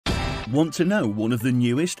Want to know one of the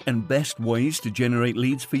newest and best ways to generate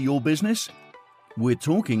leads for your business? We're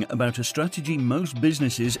talking about a strategy most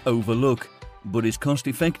businesses overlook, but is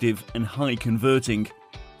cost-effective and high converting.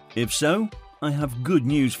 If so, I have good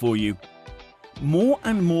news for you. More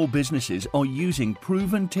and more businesses are using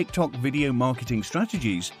proven TikTok video marketing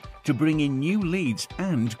strategies to bring in new leads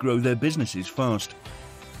and grow their businesses fast.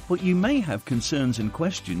 But you may have concerns and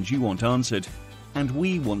questions you want answered, and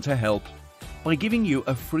we want to help by giving you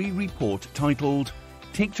a free report titled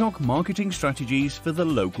TikTok Marketing Strategies for the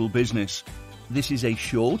Local Business. This is a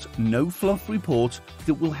short, no-fluff report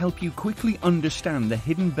that will help you quickly understand the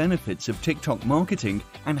hidden benefits of TikTok marketing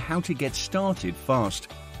and how to get started fast.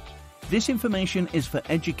 This information is for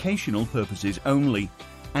educational purposes only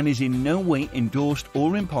and is in no way endorsed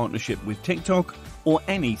or in partnership with TikTok or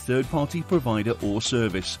any third-party provider or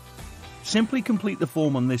service. Simply complete the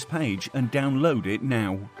form on this page and download it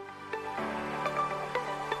now.